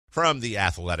From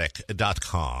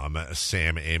theathletic.com,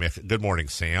 Sam Amick. Good morning,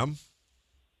 Sam.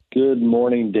 Good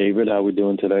morning, David. How are we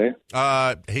doing today?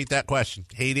 Hate that question.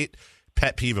 Hate it.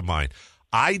 Pet peeve of mine.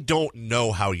 I don't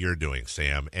know how you're doing,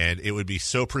 Sam, and it would be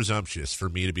so presumptuous for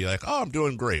me to be like, oh, I'm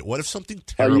doing great. What if something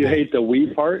terrible? Oh, you hate the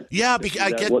we part? Yeah, because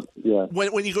I get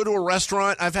when you go to a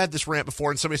restaurant, I've had this rant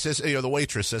before, and somebody says, the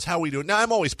waitress says, how are we doing? Now,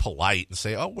 I'm always polite and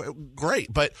say, oh,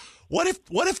 great. But what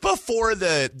if before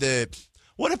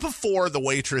what if before the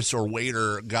waitress or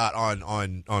waiter got on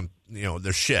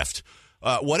their shift?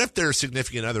 What if their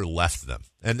significant other left them?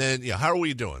 And then, how are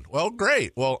we doing? Well,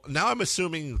 great. Well, now I'm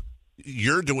assuming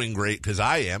you're doing great because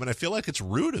I am, and I feel like it's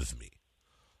rude of me.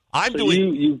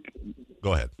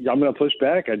 Go ahead. I'm going to push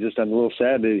back. I'm a little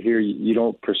sad to hear you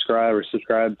don't prescribe or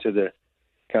subscribe to the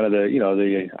kind of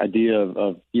the idea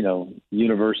of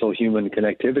universal human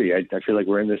connectivity. I feel like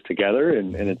we're in this together,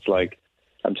 and it's like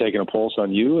I'm taking a pulse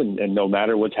on you, and no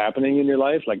matter what's happening in your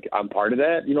life, like I'm part of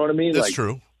that. You know what I mean? That's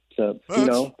true. So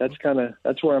that's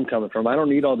where I'm coming from. I don't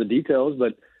need all the details,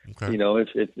 but. Okay.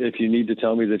 If you need to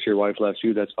tell me that your wife left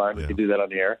you, that's fine. We can do that on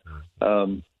the air.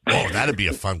 That'd be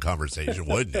a fun conversation,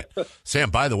 wouldn't it? Sam,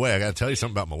 by the way, I got to tell you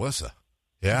something about Melissa.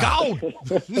 Yeah. Go!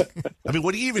 I mean,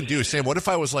 what do you even do, Sam? What if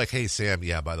I was like, hey, Sam,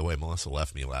 by the way, Melissa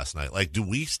left me last night. Like, do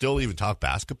we still even talk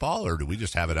basketball, or do we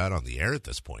just have it out on the air at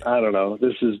this point? I don't know.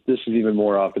 This is even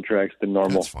more off the tracks than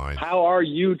normal. That's fine. How are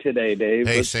you today, Dave?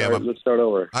 Hey, Sam. Let's start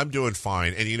over. I'm doing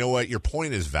fine. And you know what? Your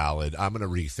point is valid. I'm going to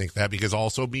rethink that because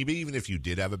also, maybe even if you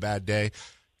did have a bad day,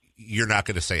 you're not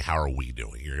going to say, how are we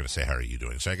doing? You're going to say, how are you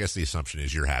doing? So I guess the assumption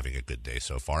is you're having a good day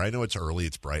so far. I know it's early.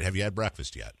 It's bright. Have you had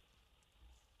breakfast yet?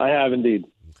 I have indeed.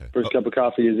 Okay. First cup of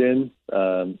coffee is in,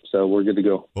 so we're good to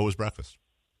go. What was breakfast?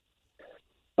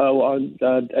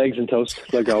 Eggs and toast,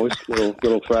 like always.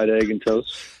 little fried egg and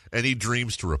toast. Any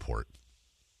dreams to report?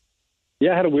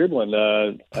 Yeah, I had a weird one.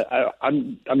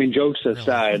 Jokes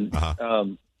aside,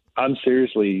 I'm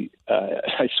seriously,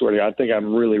 I swear to God, I think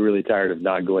I'm really, really tired of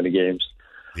not going to games.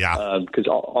 Yeah. Because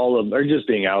all of them are just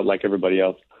being out like everybody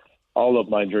else. All of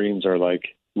my dreams are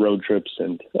like road trips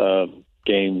and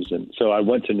games. And so I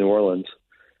went to New Orleans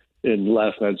in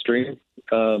last night's dream.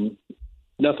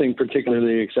 Nothing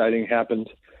particularly exciting happened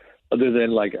other than,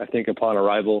 like, I think upon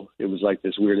arrival, it was like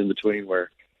this weird in-between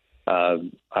where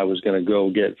I was going to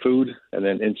go get food and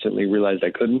then instantly realized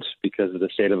I couldn't because of the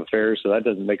state of affairs. So that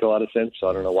doesn't make a lot of sense. So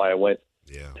I don't know why I went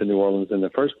to New Orleans in the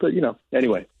first, but,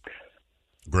 anyway.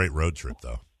 Great road trip,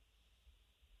 though.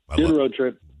 Good road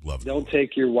trip. Love Don't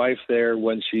take your wife there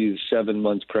when she's 7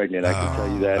 months pregnant. I can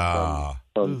tell you that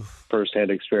from firsthand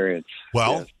experience.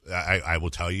 Well, yes. I will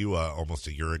tell you, almost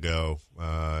a year ago,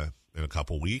 in a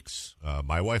couple weeks,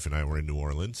 my wife and I were in New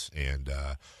Orleans, and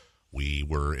we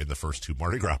were in the first two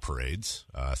Mardi Gras parades,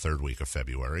 third week of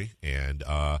February, and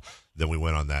then we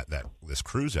went on this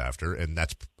cruise after, and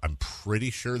I'm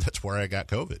pretty sure that's where I got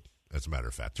COVID. As a matter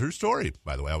of fact, true story.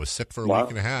 By the way, I was sick for a week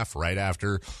and a half right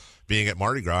after being at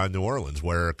Mardi Gras in New Orleans,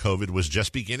 where COVID was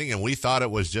just beginning, and we thought it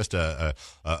was just a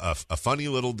funny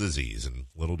little disease, and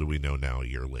little do we know now a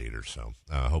year later. So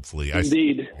hopefully,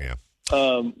 indeed,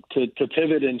 to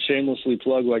pivot and shamelessly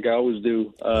plug like I always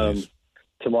do.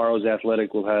 Tomorrow's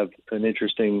Athletic will have an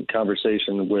interesting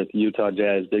conversation with Utah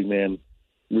Jazz big man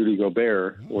Rudy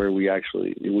Gobert, where we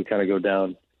kind of go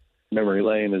down memory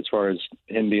lane as far as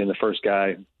him being the first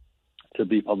guy to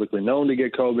be publicly known to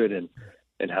get COVID,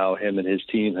 and how him and his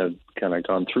team have kind of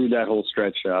gone through that whole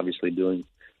stretch, obviously doing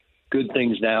good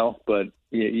things now. But,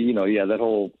 that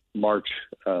whole March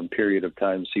period of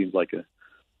time seems like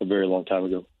a very long time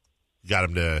ago. Got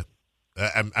him to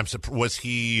was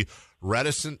he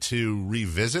reticent to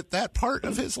revisit that part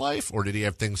of his life, or did he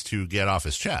have things to get off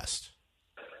his chest?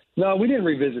 No, we didn't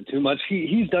revisit too much.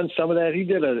 He's done some of that. He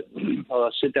did a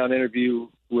sit-down interview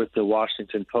with the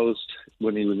Washington Post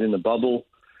when he was in the bubble.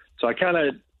 So I kind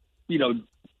of,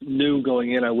 knew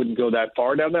going in I wouldn't go that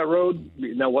far down that road.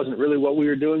 That wasn't really what we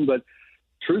were doing. But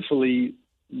truthfully,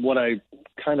 what I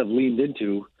kind of leaned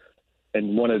into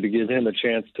and wanted to give him a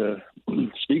chance to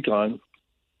speak on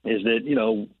is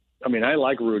that, I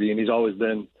like Rudy, and he's always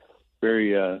been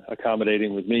very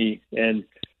accommodating with me. And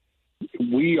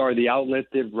we are the outlet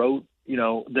that wrote,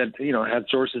 had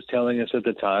sources telling us at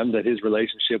the time that his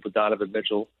relationship with Donovan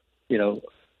Mitchell,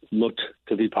 looked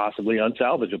to be possibly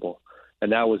unsalvageable.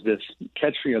 And that was this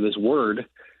this word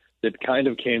that kind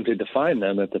of came to define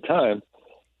them at the time.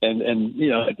 And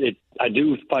I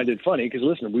do find it funny because,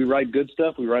 listen, we write good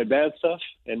stuff, we write bad stuff,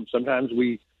 and sometimes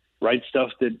we write stuff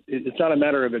that it's not a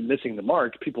matter of it missing the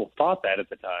mark. People thought that at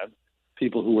the time,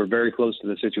 people who were very close to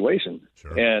the situation.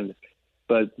 Sure.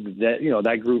 But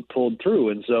that group pulled through.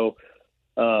 And so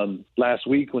last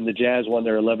week when the Jazz won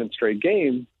their 11th straight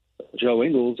game, Joe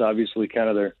Ingles, obviously kind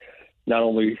of their not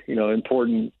only,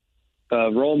 important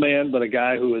role man, but a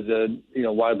guy who is a,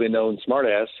 widely known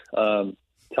smartass,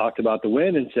 talked about the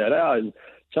win and said, and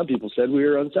some people said we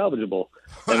were unsalvageable.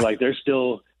 And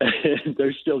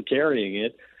they're still carrying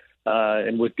it,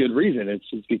 and with good reason.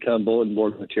 It's become bulletin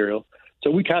board material. So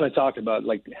we kind of talked about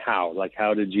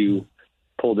how did you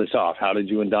pull this off? How did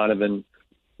you and Donovan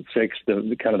fix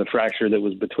the kind of the fracture that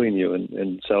was between you?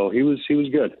 And so he was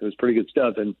good. It was pretty good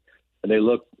stuff. And they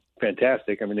look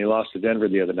fantastic. I mean, they lost to Denver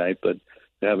the other night, but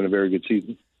they're having a very good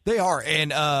season. They are.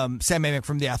 And Sam Amick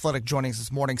from The Athletic joining us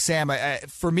this morning. Sam,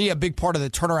 for me, a big part of the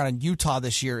turnaround in Utah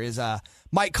this year is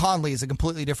Mike Conley is a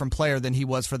completely different player than he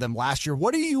was for them last year.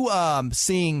 What are you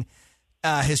seeing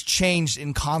has changed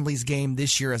in Conley's game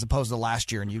this year as opposed to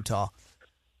last year in Utah?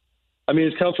 I mean,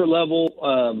 his comfort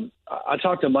level. I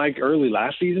talked to Mike early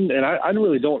last season, and I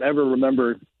really don't ever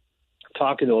remember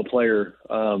talking to a player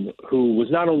who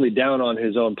was not only down on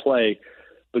his own play,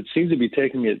 but seemed to be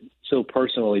taking it so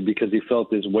personally because he felt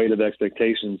this weight of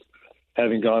expectations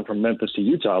having gone from Memphis to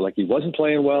Utah. He wasn't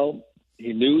playing well.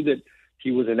 He knew that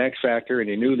he was an X factor, and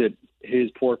he knew that his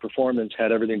poor performance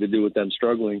had everything to do with them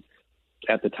struggling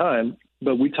at the time.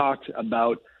 But we talked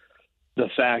about the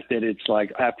fact that it's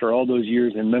after all those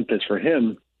years in Memphis for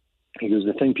him, he goes,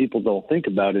 the thing people don't think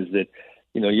about is that,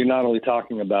 you're not only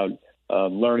talking about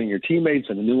learning your teammates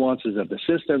and the nuances of the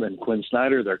system and Quinn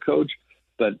Snyder, their coach,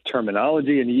 but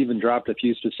terminology. And he even dropped a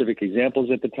few specific examples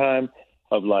at the time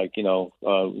of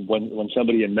when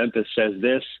somebody in Memphis says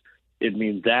this, it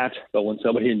means that. But when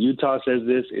somebody in Utah says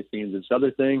this, it means this other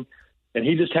thing. And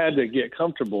he just had to get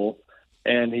comfortable,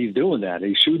 and he's doing that.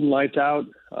 He's shooting lights out.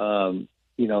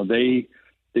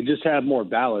 They just have more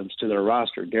balance to their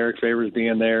roster. Derek Favors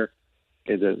being there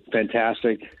is a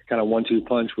fantastic kind of 1-2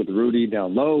 punch with Rudy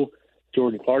down low.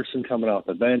 Jordan Clarkson coming off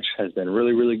the bench has been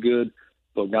really, really good.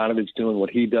 Bogdanovich doing what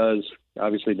he does.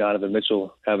 Obviously, Donovan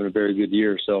Mitchell having a very good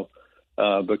year. So,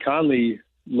 but Conley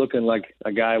looking like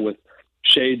a guy with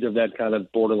shades of that kind of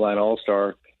borderline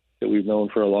all-star that we've known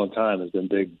for a long time has been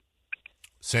big.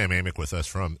 Sam Amick with us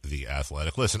from The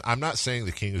Athletic. Listen, I'm not saying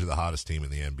the Kings are the hottest team in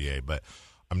the NBA, but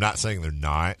I'm not saying they're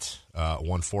not.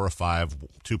 Won 4 of 5,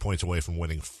 2 points away from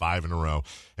winning 5 in a row.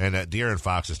 And De'Aaron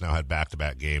Fox has now had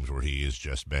back-to-back games where he has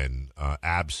just been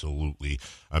absolutely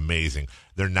amazing.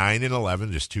 They're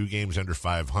 9-11, just 2 games under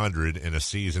 500 in a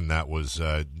season that was,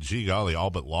 gee golly, all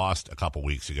but lost a couple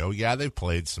weeks ago. Yeah, they've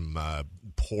played some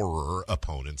poorer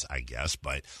opponents, I guess.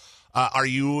 But are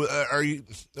you?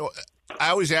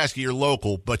 I always ask you, you're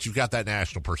local, but you've got that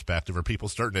national perspective. Are people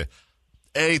starting to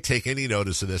A, take any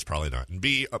notice of this? Probably not. And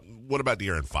B, what about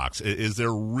De'Aaron Fox? Is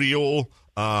there real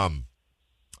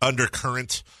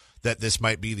undercurrent that this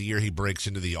might be the year he breaks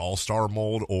into the all-star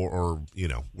mold, or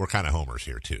we're kind of homers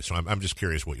here too. So I'm just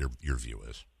curious what your view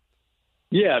is.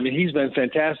 Yeah, I mean, he's been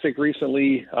fantastic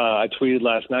recently. I tweeted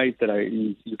last night that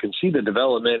you can see the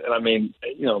development. And I mean,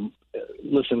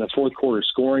 listen, the fourth quarter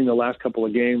scoring the last couple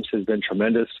of games has been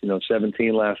tremendous.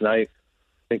 17 last night.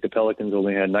 I think the Pelicans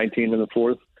only had 19 in the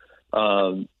fourth.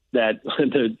 That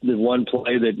the one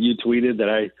play that you tweeted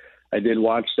that I did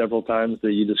watch several times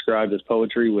that you described as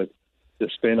poetry with the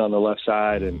spin on the left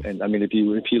side. And I mean, if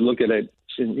you look at it,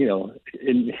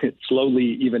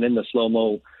 slowly, even in the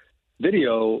slow-mo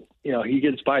video, he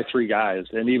gets by 3 guys,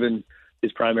 and even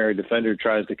his primary defender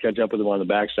tries to catch up with him on the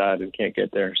backside and can't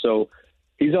get there. So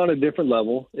he's on a different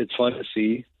level. It's fun to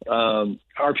see.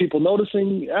 Are people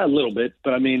noticing? A little bit,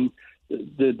 but I mean,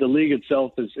 the league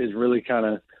itself is really kind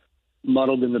of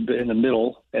muddled in the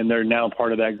middle, and they're now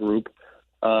part of that group.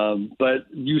 But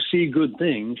you see good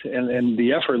things, and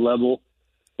the effort level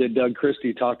that Doug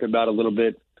Christie talked about a little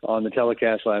bit on the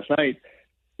telecast last night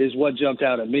is what jumped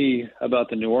out at me about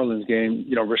the New Orleans game.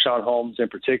 Rashawn Holmes in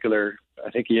particular,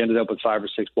 I think he ended up with 5 or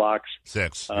 6 blocks.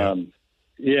 6.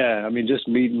 Yeah, I mean, just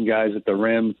meeting guys at the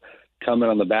rim, coming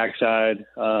on the backside.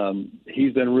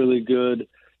 He's been really good.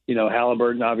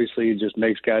 Halliburton obviously just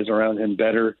makes guys around him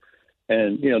better.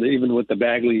 And, even with the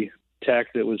Bagley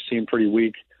tech that seemed pretty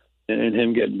weak and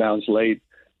him getting bounced late,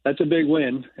 that's a big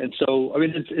win. And so, I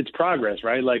mean, it's progress,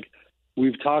 right?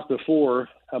 We've talked before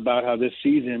about how this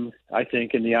season, I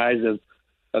think, in the eyes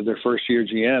of their first-year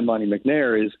GM, Monty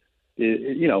McNair, is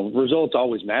results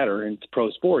always matter in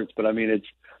pro sports. But, I mean, it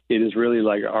is really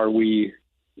are we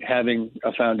having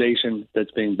a foundation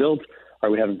that's being built? Are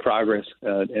we having progress?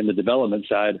 And the development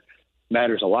side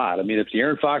matters a lot. I mean, if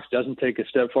De'Aaron Fox doesn't take a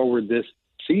step forward this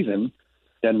season,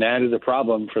 then that is a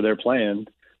problem for their plan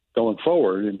going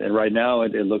forward. And right now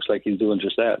it looks like he's doing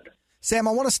just that. Sam,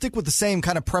 I want to stick with the same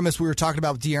kind of premise we were talking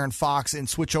about with De'Aaron Fox and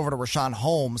switch over to Rashawn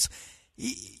Holmes.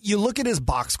 You look at his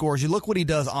box scores, you look what he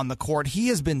does on the court. He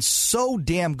has been so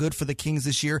damn good for the Kings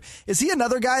this year. Is he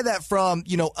another guy that from,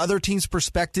 other teams'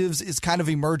 perspectives is kind of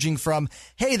emerging from,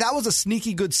 hey, that was a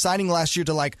sneaky good signing last year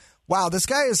to like, wow, this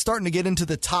guy is starting to get into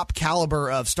the top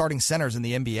caliber of starting centers in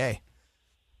the NBA?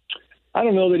 I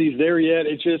don't know that he's there yet.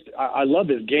 It's just I love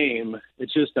his game.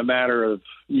 It's just a matter of,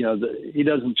 he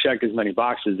doesn't check as many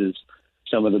boxes as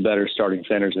some of the better starting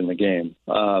centers in the game.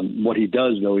 What he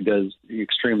does, though, he does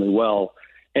extremely well.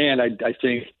 And I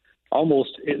think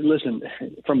listen,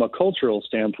 from a cultural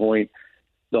standpoint,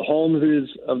 the Holmeses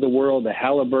of the world, the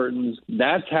Halliburtons,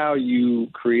 that's how you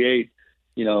create,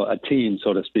 a team,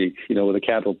 so to speak, with a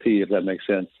capital T, if that makes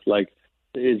sense. Like,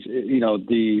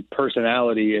 the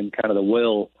personality and kind of the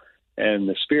will and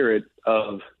the spirit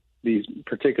of these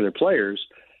particular players.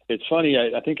 It's funny,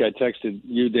 I think I texted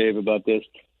you, Dave, about this.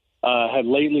 Had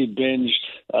lately binged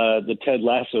the Ted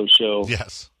Lasso show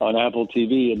on Apple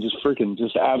TV and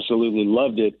just absolutely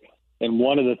loved it. And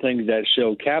one of the things that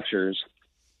show captures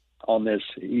on this,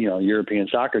 European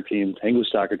soccer team, English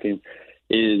soccer team,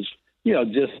 is,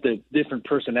 just the different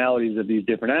personalities of these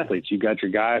different athletes. You got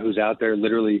your guy who's out there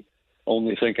literally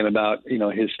only thinking about,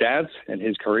 his stats and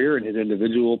his career and his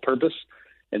individual purpose.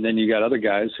 And then you got other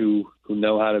guys who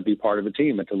know how to be part of a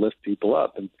team and to lift people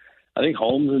up. And I think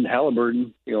Holmes and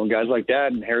Halliburton, guys like that,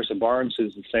 and Harrison Barnes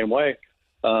is the same way,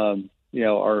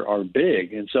 are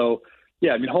big. And so,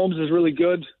 yeah, I mean, Holmes is really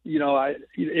good. In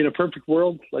a perfect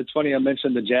world, it's funny, I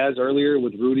mentioned the Jazz earlier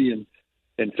with Rudy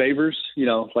and Favors,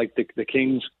 like the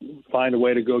Kings find a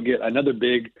way to go get another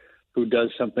big who does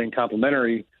something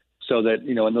complementary so that,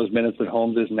 in those minutes that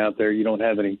Holmes isn't out there, you don't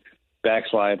have any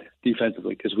backslide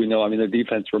defensively, because we know, their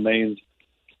defense remains,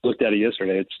 looked at it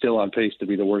yesterday, it's still on pace to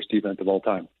be the worst defense of all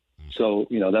time. So,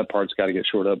 that part's got to get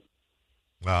shored up.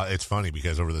 It's funny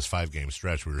because over this 5-game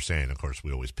stretch, we were saying, of course,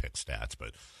 we always pick stats,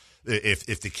 but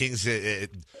if the Kings,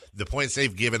 the points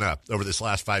they've given up over this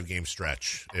last 5-game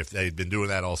stretch, if they've been doing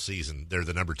that all season, they're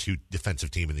the number 2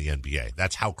 defensive team in the NBA.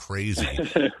 That's how crazy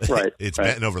it's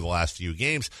been over the last few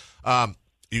games.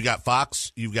 You got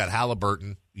Fox, you've got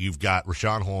Halliburton, you've got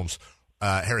Rashawn Holmes,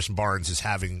 Harrison Barnes is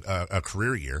having a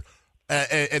career year,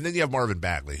 and then you have Marvin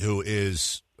Bagley, who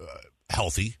is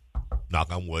healthy,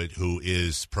 knock on wood, who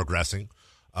is progressing,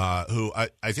 who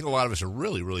I think a lot of us are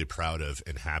really, really proud of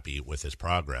and happy with his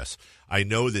progress. I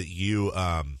know that you,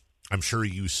 I'm sure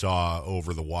you saw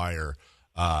over the wire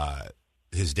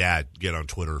his dad get on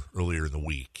Twitter earlier in the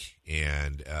week.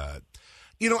 And,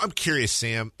 I'm curious,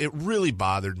 Sam, it really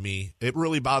bothered me. It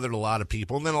really bothered a lot of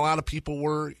people. And then a lot of people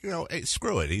were, hey,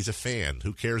 screw it. He's a fan.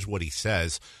 Who cares what he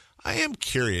says? I am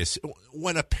curious,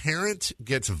 when a parent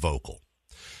gets vocal,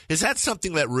 is that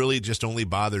something that really just only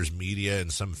bothers media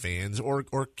and some fans, or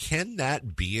can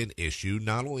that be an issue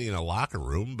not only in a locker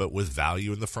room but with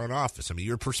value in the front office? I mean,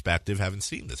 your perspective, haven't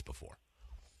seen this before.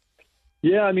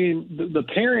 Yeah, I mean, the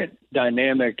parent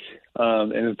dynamic,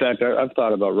 and in fact, I've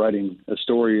thought about writing a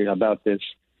story about this,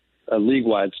 a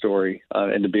league-wide story,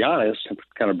 and to be honest,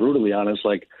 kind of brutally honest,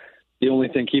 like the only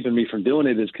thing keeping me from doing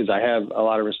it is because I have a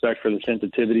lot of respect for the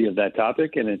sensitivity of that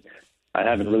topic, and I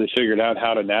haven't really figured out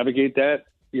how to navigate that,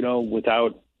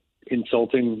 without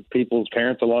insulting people's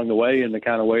parents along the way in the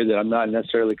kind of way that I'm not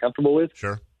necessarily comfortable with.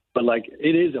 Sure. But,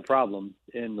 it is a problem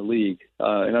in the league,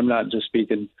 and I'm not just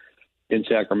speaking in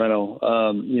Sacramento.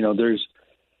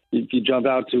 If you jump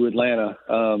out to Atlanta,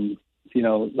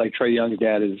 like Trae Young's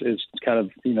dad is kind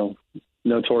of,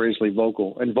 notoriously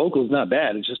vocal. And vocal is not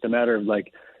bad. It's just a matter of,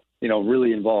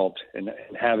 really involved and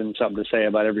having something to say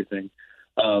about everything.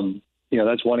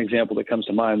 That's one example that comes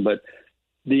to mind. But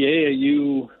the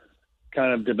AAU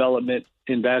kind of development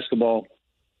in basketball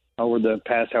over the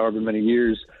past however many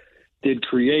years did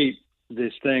create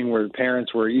this thing where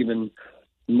parents were even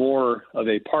more of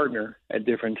a partner at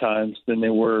different times than they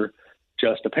were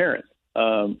just a parent.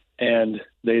 And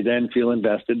they then feel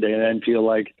invested. They then feel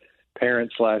like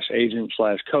parent / agent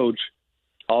 / coach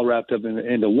all wrapped up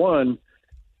into one.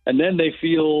 And then they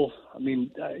feel,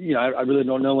 I really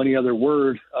don't know any other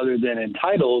word other than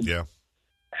entitled. Yeah.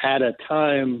 At a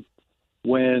time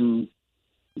when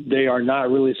they are not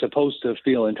really supposed to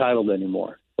feel entitled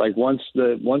anymore. Like once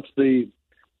the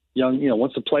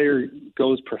player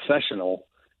goes professional,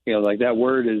 that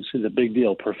word is a big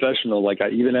deal. Professional,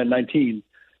 even at 19,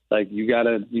 you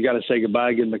gotta say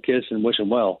goodbye, give them a kiss, and wish them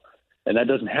well, and that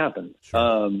doesn't happen.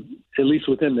 Sure. At least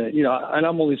within the, and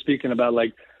I'm only speaking about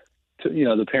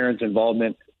the parents'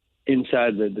 involvement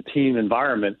inside the team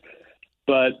environment,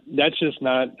 but that's just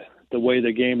not the way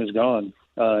the game has gone.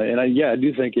 And I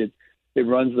do think it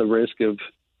runs the risk of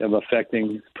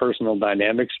affecting personal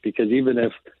dynamics, because even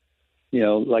if,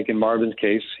 like in Marvin's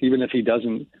case, even if he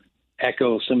doesn't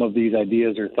echo some of these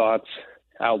ideas or thoughts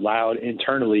out loud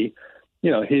internally,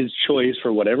 his choice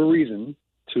for whatever reason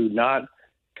to not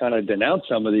kind of denounce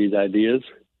some of these ideas,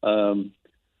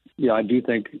 I do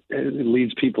think it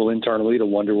leads people internally to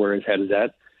wonder where his head is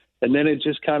at. And then it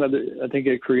just kind of, I think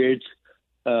it creates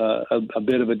a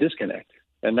bit of a disconnect.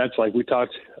 And that's like we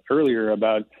talked earlier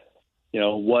about,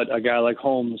 what a guy like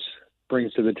Holmes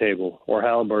brings to the table, or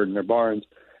Halliburton or Barnes.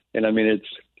 And I mean,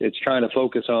 it's trying to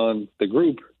focus on the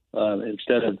group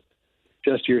instead of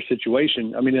just your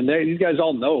situation. I mean, and these guys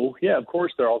all know, of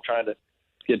course, they're all trying to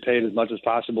get paid as much as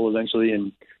possible eventually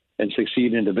and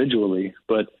succeed individually.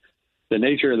 But the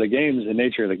nature of the game is the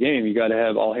nature of the game. You got to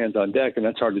have all hands on deck, and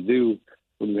that's hard to do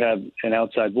when you have an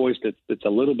outside voice that's a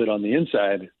little bit on the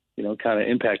inside, kind of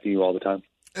impacting you all the time.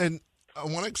 And I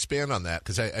want to expand on that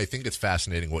because I think it's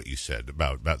fascinating what you said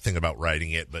about thinking about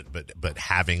writing it, but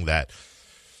having that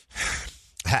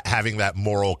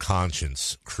moral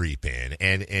conscience creep in.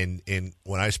 And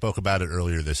when I spoke about it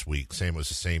earlier this week, Sam was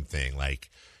the same thing. Like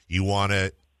you want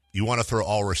to throw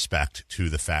all respect to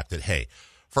the fact that, hey,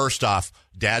 first off,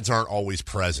 dads aren't always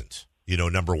present.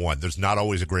 Number one, there's not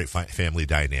always a great family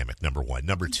dynamic, number one.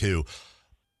 Number two,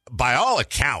 by all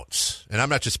accounts, and I'm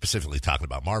not just specifically talking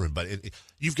about Marvin, but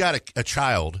you've got a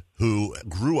child who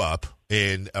grew up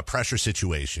in a pressure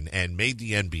situation and made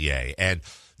the NBA, and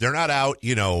they're not out,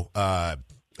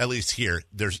 at least here,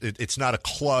 it's not a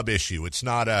club issue. It's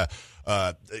not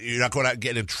you're not going out and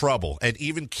getting in trouble. And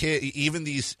even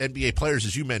these NBA players,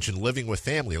 as you mentioned, living with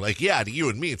family, like, to you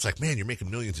and me, it's like, man, you're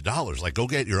making millions of dollars. Like, go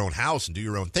get your own house and do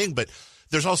your own thing. But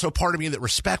there's also a part of me that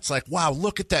respects, like, wow,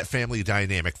 look at that family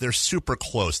dynamic. They're super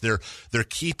close. They're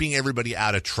keeping everybody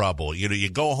out of trouble. You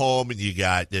go home and you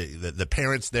got the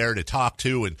parents there to talk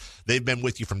to, and they've been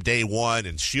with you from day one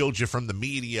and shield you from the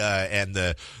media and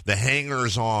the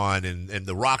hangers on and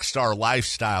the rock star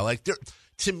lifestyle. Like,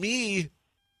 to me,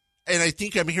 and I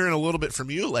think I'm hearing a little bit from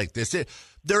you like this,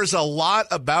 there's a lot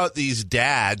about these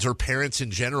dads or parents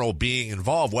in general being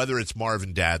involved, whether it's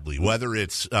Marvin Dadley, whether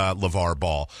it's LeVar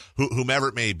Ball, whomever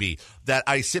it may be, that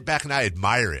I sit back and I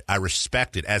admire it. I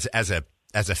respect it as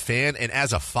a fan and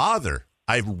as a father.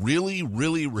 I really,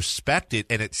 really respect it,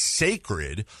 and it's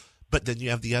sacred. But then you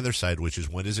have the other side, which is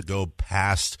when does it go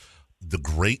past the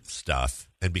great stuff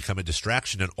and become a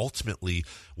distraction? And ultimately,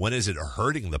 when is it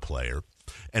hurting the player?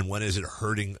 And when is it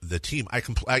hurting the team? I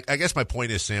guess my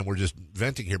point is, Sam, we're just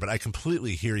venting here, but I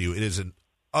completely hear you. It is an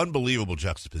unbelievable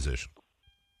juxtaposition.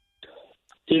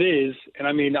 It is. And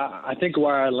I mean, I think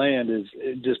where I land is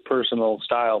just personal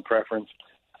style preference.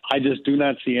 I just do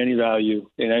not see any value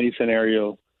in any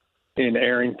scenario in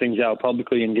airing things out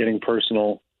publicly and getting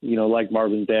personal, like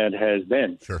Marvin's dad has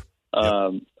been. Sure.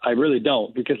 I really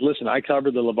don't, because listen, I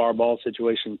covered the LeVar Ball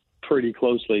situation pretty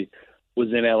closely, was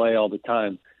in LA all the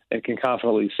time, and can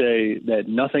confidently say that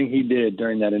nothing he did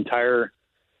during that entire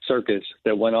circus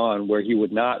that went on, where he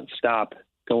would not stop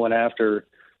going after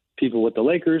people with the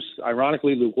Lakers,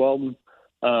 ironically, Luke Walton,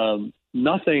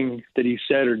 nothing that he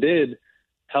said or did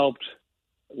helped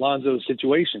Lonzo's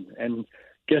situation. And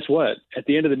guess what? At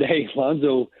the end of the day,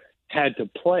 Lonzo had to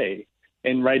play.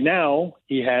 And right now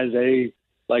he has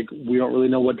we don't really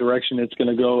know what direction it's going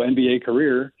to go, NBA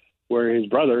career, where his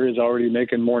brother is already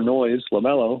making more noise,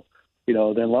 LaMelo,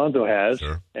 than Lonzo has.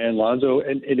 Sure. And Lonzo,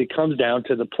 and it comes down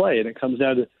to the play, and it comes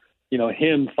down to,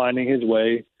 him finding his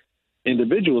way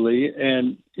individually.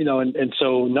 And, and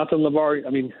so nothing LeVar, I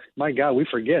mean, my God, we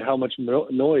forget how much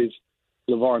noise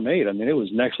LeVar made. I mean, it was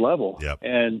next level. Yep.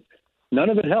 And none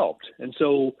of it helped. And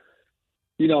so,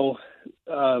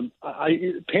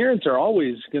 parents are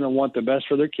always going to want the best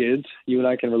for their kids. You and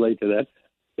I can relate to that.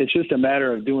 It's just a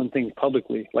matter of doing things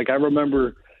publicly. Like, I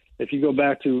remember, if you go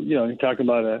back to, you're talking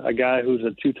about a guy who's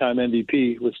a two-time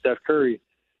MVP with Steph Curry,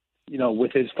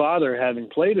 with his father having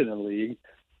played in the league,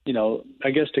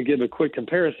 I guess to give a quick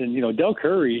comparison, Del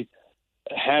Curry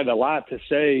had a lot to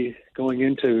say going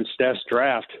into Steph's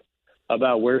draft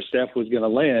about where Steph was going to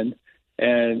land.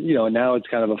 And, now it's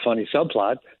kind of a funny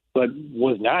subplot, but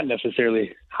was not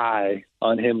necessarily high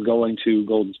on him going to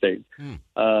Golden State.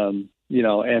 And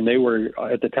they were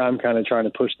at the time kind of trying to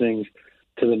push things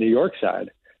to the New York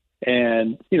side.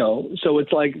 And, so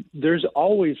it's like there's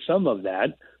always some of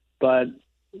that. But,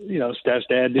 Steph's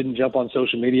dad didn't jump on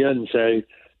social media and say,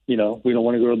 we don't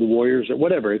want to go to the Warriors or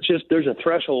whatever. It's just there's a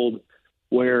threshold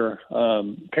where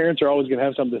parents are always going to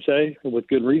have something to say with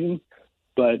good reason.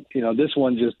 But, this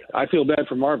one I feel bad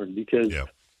for Marvin because,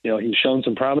 he's shown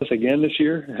some promise again this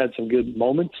year, had some good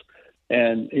moments.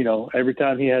 And, every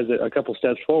time he has a couple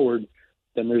steps forward,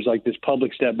 then there's like this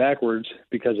public step backwards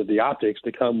because of the optics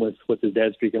that come with his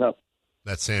dad speaking up.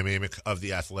 That's Sam Amick of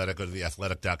The Athletic. Go to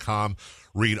theathletic.com.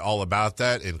 Read all about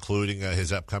that, including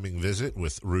his upcoming visit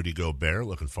with Rudy Gobert.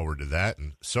 Looking forward to that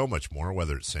and so much more,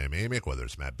 whether it's Sam Amick, whether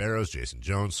it's Matt Barrows, Jason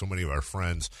Jones. So many of our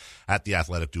friends at The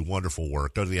Athletic do wonderful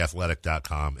work. Go to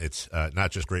theathletic.com. It's not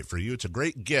just great for you, it's a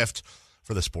great gift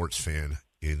for the sports fan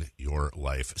in your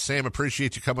life. Sam,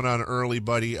 appreciate you coming on early,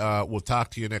 buddy. We'll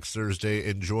talk to you next Thursday.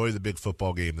 Enjoy the big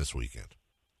football game this weekend.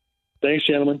 Thanks,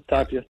 gentlemen. Talk to you.